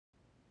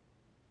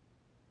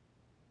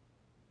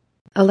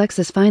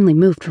Alexis finally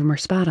moved from her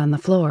spot on the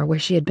floor where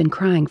she had been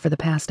crying for the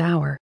past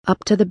hour,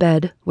 up to the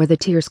bed where the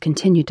tears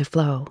continued to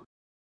flow.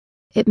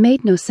 It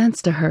made no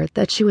sense to her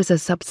that she was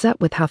as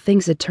upset with how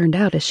things had turned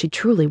out as she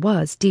truly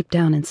was deep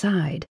down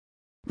inside.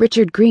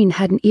 Richard Greene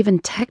hadn't even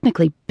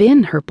technically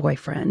been her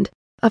boyfriend,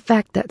 a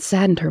fact that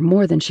saddened her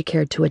more than she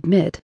cared to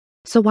admit,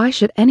 so why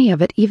should any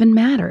of it even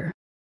matter?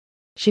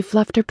 She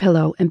fluffed her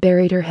pillow and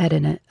buried her head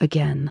in it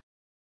again.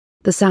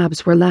 The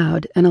sobs were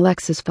loud, and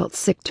Alexis felt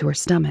sick to her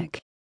stomach.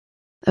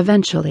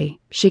 Eventually,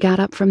 she got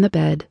up from the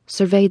bed,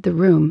 surveyed the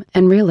room,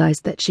 and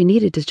realized that she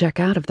needed to check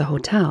out of the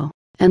hotel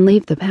and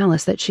leave the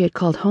palace that she had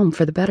called home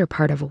for the better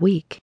part of a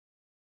week.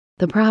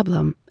 The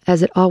problem,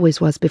 as it always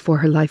was before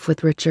her life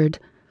with Richard,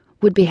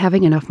 would be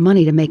having enough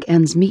money to make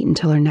ends meet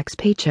until her next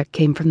paycheck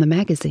came from the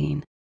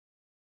magazine.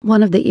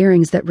 One of the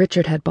earrings that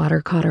Richard had bought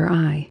her caught her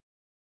eye.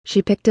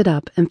 She picked it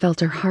up and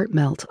felt her heart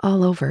melt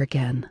all over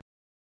again.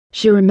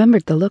 She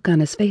remembered the look on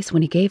his face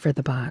when he gave her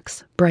the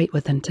box, bright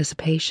with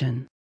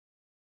anticipation.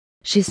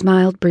 She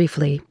smiled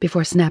briefly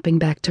before snapping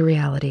back to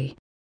reality.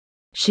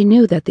 She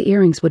knew that the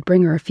earrings would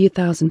bring her a few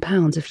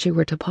 £1,000s if she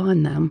were to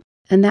pawn them,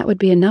 and that would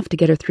be enough to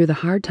get her through the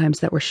hard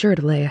times that were sure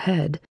to lay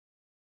ahead.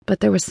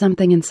 But there was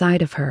something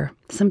inside of her,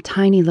 some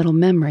tiny little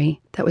memory,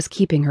 that was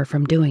keeping her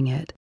from doing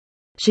it.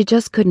 She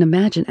just couldn't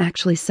imagine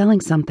actually selling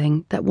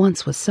something that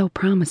once was so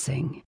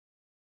promising.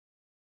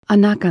 A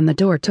knock on the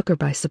door took her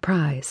by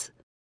surprise.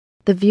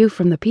 The view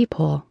from the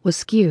peephole was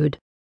skewed,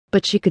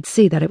 but she could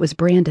see that it was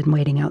Brandon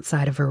waiting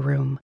outside of her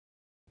room.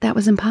 That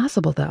was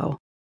impossible, though.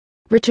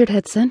 Richard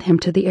had sent him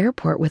to the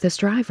airport with his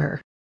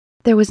driver.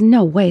 There was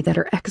no way that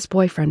her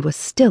ex-boyfriend was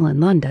still in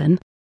London.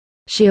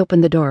 She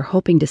opened the door,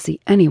 hoping to see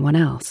anyone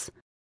else.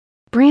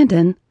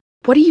 "Brandon,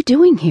 what are you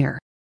doing here?"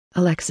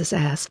 Alexis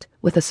asked,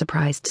 with a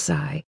surprised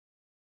sigh.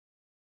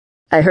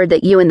 "I heard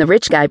that you and the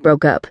rich guy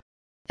broke up,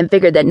 and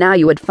figured that now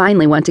you would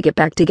finally want to get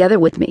back together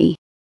with me.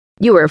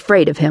 You were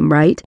afraid of him,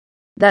 right?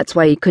 That's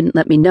why you couldn't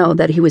let me know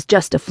that he was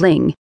just a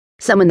fling,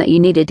 someone that you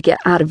needed to get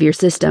out of your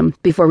system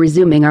before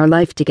resuming our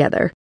life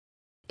together.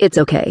 It's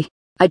okay.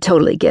 I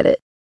totally get it.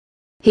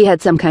 He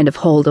had some kind of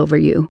hold over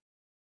you.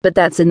 But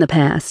that's in the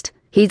past.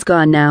 He's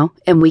gone now,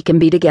 and we can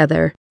be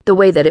together, the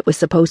way that it was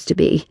supposed to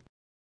be."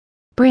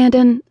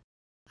 "Brandon,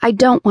 I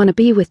don't want to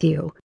be with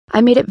you.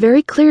 I made it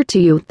very clear to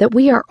you that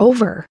we are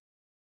over.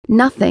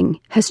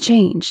 Nothing has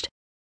changed.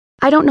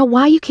 I don't know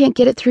why you can't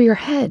get it through your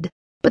head,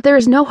 but there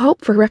is no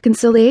hope for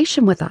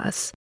reconciliation with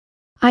us.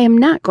 I am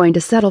not going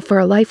to settle for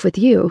a life with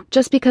you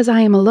just because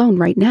I am alone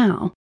right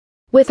now.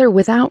 With or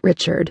without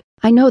Richard,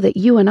 I know that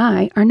you and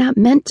I are not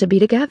meant to be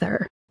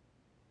together.